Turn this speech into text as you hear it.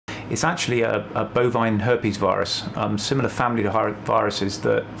It's actually a bovine herpes virus, similar family to viruses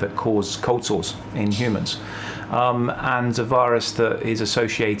that cause cold sores in humans. And a virus that is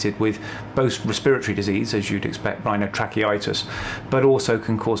associated with both respiratory disease, as you'd expect, rhinotracheitis, but also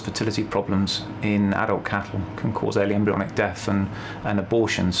can cause fertility problems in adult cattle, can cause early embryonic death and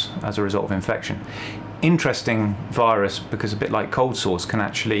abortions as a result of infection. Interesting virus, because a bit like cold sores, can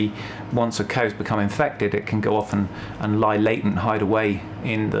actually, once a cow's become infected, it can go off and lie latent, hide away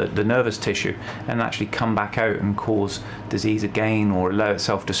in the nervous tissue and actually come back out and cause disease again or allow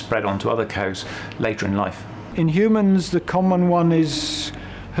itself to spread onto other cows later in life. In humans, the common one is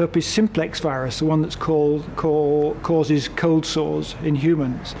herpes simplex virus, the one that's causes cold sores in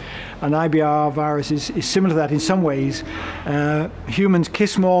humans. And IBR virus is similar to that in some ways. Humans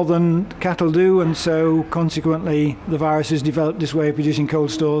kiss more than cattle do, and so consequently the virus has developed this way of producing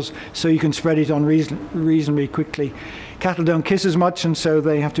cold sores, so you can spread it on reasonably quickly. Cattle don't kiss as much, and so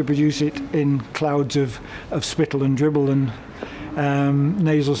they have to produce it in clouds of spittle and dribble and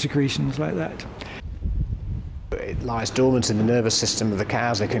nasal secretions like that. It lies dormant in the nervous system of the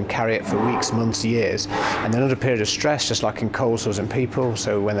cows. They can carry it for weeks, months, years, and then under a period of stress, just like in cold sores in people,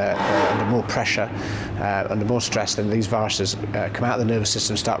 so when they're under more pressure, under more stress, then these viruses come out of the nervous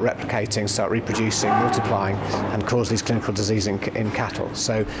system, start replicating, start reproducing, multiplying, and cause these clinical diseases in cattle.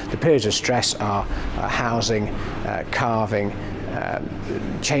 So the periods of stress are housing, calving,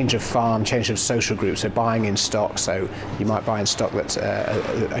 change of farm, change of social group, so buying in stock. So you might buy in stock that's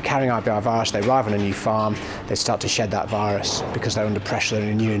carrying IBR virus, they arrive on a new farm, they start to shed that virus because they're under pressure, they're in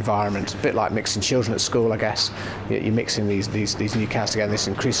a new environment. A bit like mixing children at school, I guess. You're mixing these new cows together, this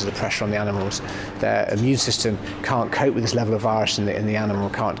increases the pressure on the animals. Their immune system can't cope with this level of virus in the animal,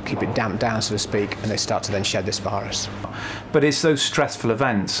 can't keep it damped down, so to speak, and they start to then shed this virus. But it's those stressful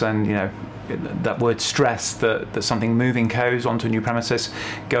events, and that word stress, that something moving cows onto a new premises,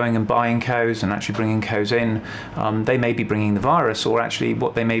 going and buying cows and actually bringing cows in, they may be bringing the virus, or actually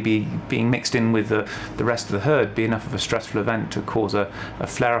what they may be being mixed in with the rest of the herd be enough of a stressful event to cause a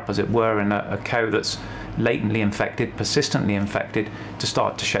flare-up, as it were, in a cow that's latently infected, persistently infected, to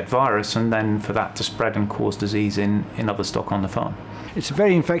start to shed virus, and then for that to spread and cause disease in other stock on the farm. It's a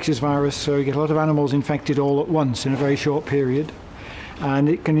very infectious virus, so you get a lot of animals infected all at once in a very short period. And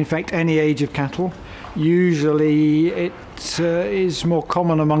it can infect any age of cattle. Usually it is more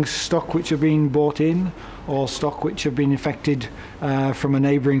common amongst stock which have been bought in, or stock which have been infected from a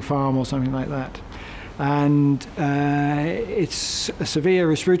neighbouring farm or something like that. And it's a severe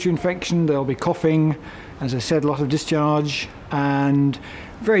respiratory infection. There'll be coughing, as I said, a lot of discharge, and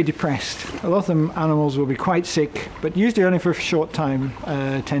very depressed. A lot of them animals will be quite sick, but usually only for a short time,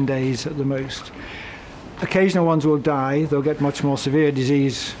 10 days at the most. Occasional ones will die. They'll get much more severe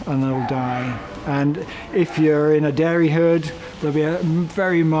disease and they'll die. And if you're in a dairy herd, there'll be a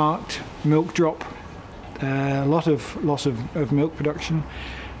very marked milk drop, a lot of loss of milk production,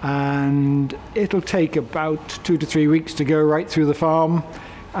 and it'll take about 2 to 3 weeks to go right through the farm,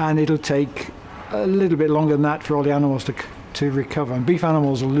 and it'll take a little bit longer than that for all the animals to recover. And beef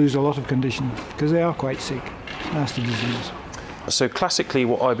animals will lose a lot of condition because they are quite sick. Nasty disease. So classically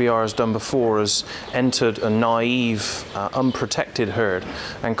what IBR has done before is entered a naive, unprotected herd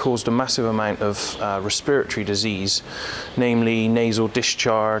and caused a massive amount of respiratory disease, namely nasal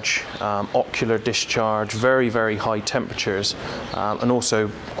discharge, ocular discharge, very, very high temperatures, and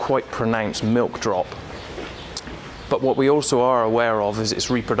also quite pronounced milk drop. But what we also are aware of is its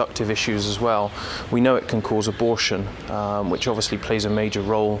reproductive issues as well. We know it can cause abortion, which obviously plays a major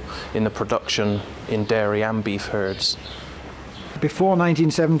role in the production in dairy and beef herds. Before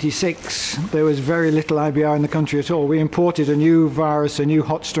 1976, there was very little IBR in the country at all. We imported a new virus, a new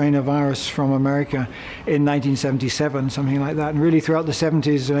hot strain of virus from America in 1977, something like that. And really throughout the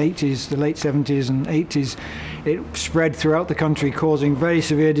 70s and 80s, the late 70s and 80s, it spread throughout the country, causing very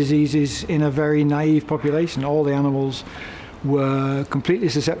severe diseases in a very naive population. All the animals were completely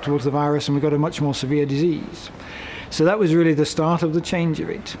susceptible to the virus, and we got a much more severe disease. So that was really the start of the change of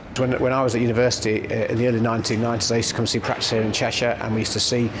it. When I was at university in the early 1990s, I used to come see practice here in Cheshire, and we used to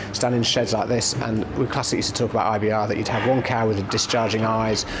stand in sheds like this, and we classically used to talk about IBR, that you'd have one cow with discharging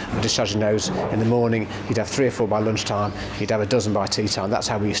eyes, a discharging nose in the morning, you'd have 3 or 4 by lunchtime, you'd have a dozen by tea time. That's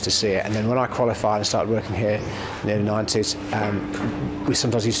how we used to see it. And then when I qualified and started working here in the early 90s, we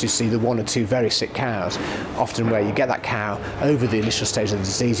sometimes used to see the 1 or 2 very sick cows, often where you get that cow over the initial stage of the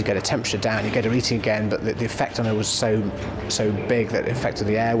disease, you get a temperature down, you get her eating again, but the effect on her was so big that it affected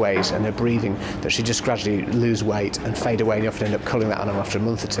the airways and her breathing that she just gradually lose weight and fade away, and you often end up culling that animal after a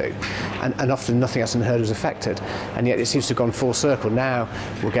month or two. And often nothing else in the herd was affected. And yet it seems to have gone full circle. Now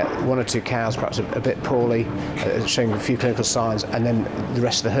we'll get 1 or 2 cows perhaps a bit poorly, showing a few clinical signs, and then the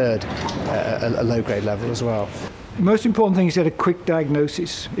rest of the herd a low-grade level as well. Most important thing is to get a quick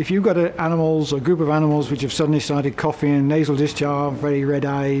diagnosis. If you've got animals or group of animals which have suddenly started coughing, nasal discharge, very red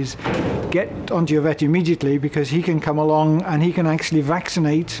eyes, get onto your vet immediately, because he can come along and he can actually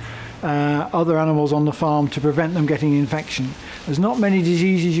vaccinate other animals on the farm to prevent them getting infection. There's not many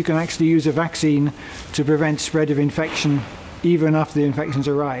diseases you can actually use a vaccine to prevent spread of infection even after the infection's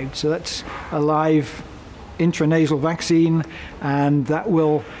arrived. So that's a live intranasal vaccine, and that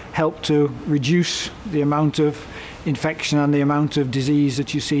will help to reduce the amount of infection and the amount of disease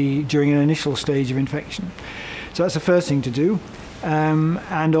that you see during an initial stage of infection. So that's the first thing to do.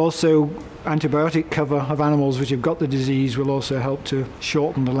 And also antibiotic cover of animals which have got the disease will also help to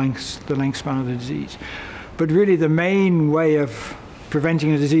shorten the length span of the disease. But really the main way of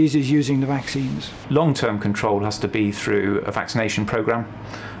preventing a disease is using the vaccines. Long-term control has to be through a vaccination program.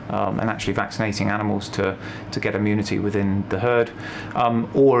 And actually vaccinating animals to get immunity within the herd.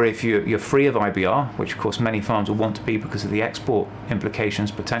 Or if you're free of IBR, which of course many farms will want to be because of the export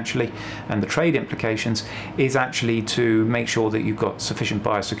implications potentially and the trade implications, is actually to make sure that you've got sufficient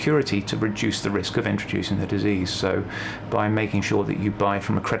biosecurity to reduce the risk of introducing the disease. So by making sure that you buy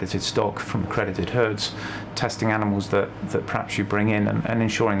from accredited stock, from accredited herds, testing animals that perhaps you bring in, and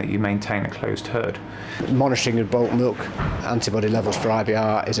ensuring that you maintain a closed herd. Monitoring of bulk milk antibody levels for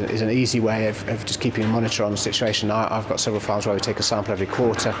IBR is an easy way of just keeping a monitor on the situation. I've got several farms where we take a sample every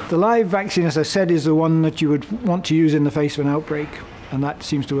quarter. The live vaccine, as I said, is the one that you would want to use in the face of an outbreak, and that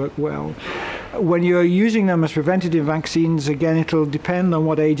seems to work well. When you're using them as preventative vaccines, again, it'll depend on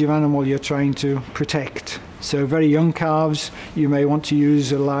what age of animal you're trying to protect. So very young calves, you may want to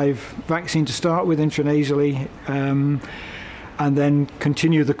use a live vaccine to start with intranasally, and then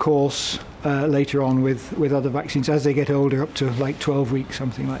continue the course later on with other vaccines as they get older, up to like 12 weeks,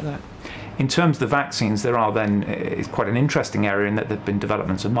 something like that. In terms of the vaccines, there are then, it's quite an interesting area in that there have been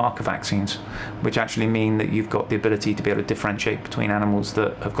developments of marker vaccines, which actually mean that you've got the ability to be able to differentiate between animals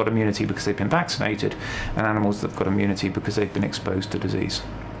that have got immunity because they've been vaccinated and animals that have got immunity because they've been exposed to disease.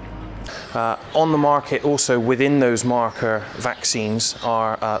 On the market, also within those marker vaccines,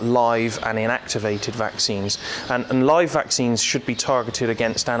 are live and inactivated vaccines. And live vaccines should be targeted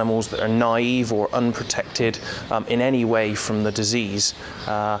against animals that are naive or unprotected in any way from the disease.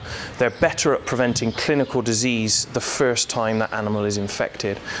 They're better at preventing clinical disease the first time that animal is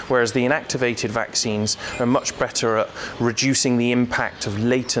infected, whereas the inactivated vaccines are much better at reducing the impact of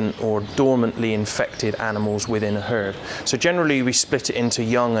latent or dormantly infected animals within a herd. So generally we split it into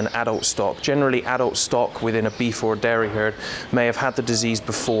young and adult stock. Generally adult stock within a beef or dairy herd may have had the disease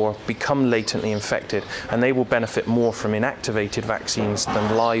before, become latently infected, and they will benefit more from inactivated vaccines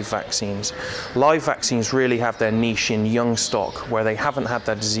than live vaccines. Live vaccines really have their niche in young stock where they haven't had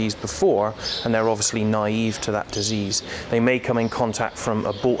that disease before and they're obviously naive to that disease. They may come in contact from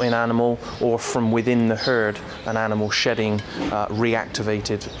a bought-in animal or from within the herd, an animal shedding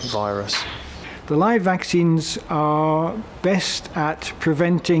reactivated virus. The live vaccines are best at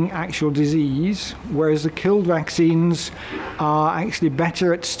preventing actual disease, whereas the killed vaccines are actually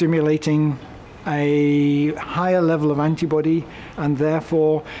better at stimulating a higher level of antibody and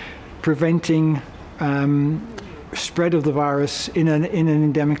therefore preventing spread of the virus in an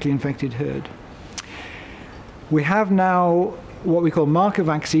endemically infected herd. We have now what we call marker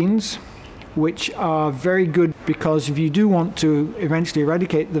vaccines, which are very good because if you do want to eventually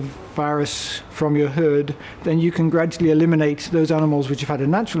eradicate the virus from your herd, then you can gradually eliminate those animals which have had a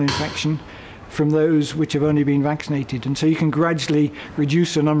natural infection from those which have only been vaccinated, and so you can gradually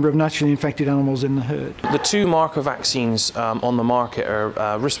reduce the number of naturally infected animals in the herd. The two marker vaccines on the market are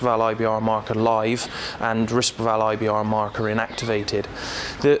Risperdal IBR marker live and Risperdal IBR marker inactivated.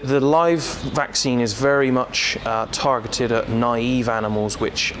 The live vaccine is very much targeted at naive animals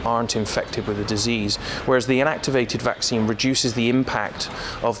which aren't infected with the disease, whereas the inactivated vaccine reduces the impact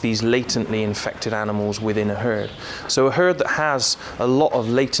of these latently infected animals within a herd. So a herd that has a lot of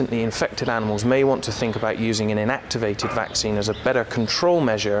latently infected animals may want to think about using an inactivated vaccine as a better control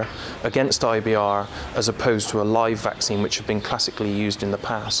measure against IBR as opposed to a live vaccine which have been classically used in the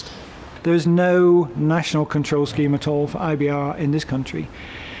past. There is no national control scheme at all for IBR in this country.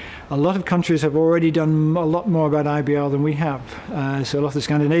 A lot of countries have already done a lot more about IBR than we have. So a lot of the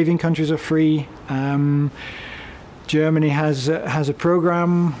Scandinavian countries are free. Germany has a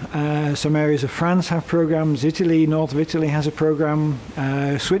program. Some areas of France have programs. Italy, north of Italy, has a program.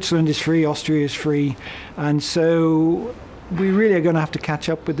 Switzerland is free. Austria is free, and so we really are going to have to catch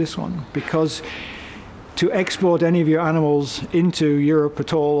up with this one, because to export any of your animals into Europe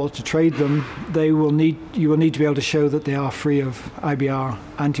at all, or to trade them, you will need to be able to show that they are free of IBR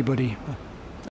antibody.